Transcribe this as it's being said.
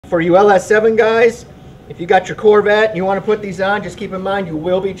For you LS-7 guys, if you got your Corvette and you want to put these on, just keep in mind you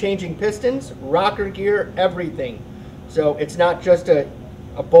will be changing pistons, rocker gear, everything. So it's not just a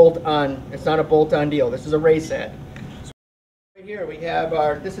bolt-on. It's not a bolt-on deal. This is a race set. So right here we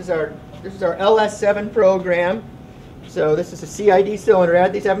have this is our LS-7 program. So this is a CID cylinder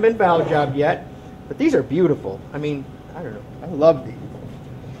head. These haven't been valve jobbed yet, but these are beautiful. I mean, I don't know. I love these.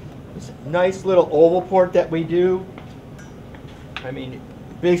 This nice little oval port that we do. I mean,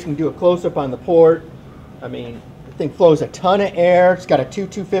 basically do a close-up on the port. I mean, the thing flows a ton of air. It's got a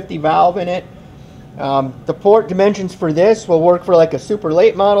 250 valve in it. The port dimensions for this will work for like a super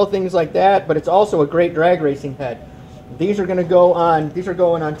late model, things like that, but it's also a great drag racing head. These are going to go on, these are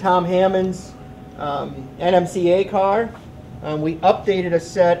going on Tom Hammond's NMCA car. We updated a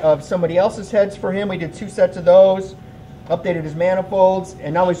set of somebody else's heads for him. We did 2 sets of those, updated his manifolds,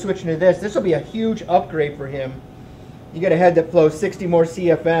 and now we're switching to this. This will be a huge upgrade for him. You get a head that flows 60 more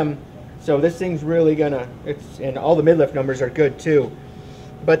CFM, so this thing's really gonna, and all the midlift numbers are good too.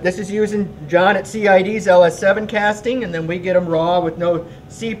 But this is using John at CID's LS-7 casting, and then we get them raw with no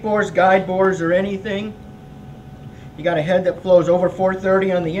seat bores, guide bores, or anything. You got a head that flows over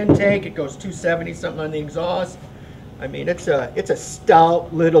 430 on the intake. It goes 270 something on the exhaust. I mean, it's a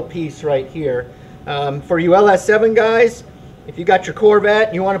stout little piece right here. For you LS-7 guys, if you got your Corvette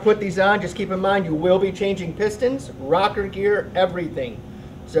and you want to put these on, just keep in mind you will be changing pistons, rocker gear, everything.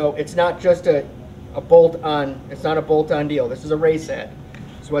 So it's not just a bolt-on. It's not a bolt-on deal. This is a race head.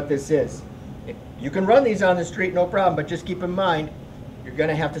 That's what this is. You can run these on the street, no problem, but just keep in mind you're going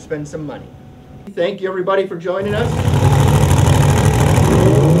to have to spend some money. Thank you everybody for joining us.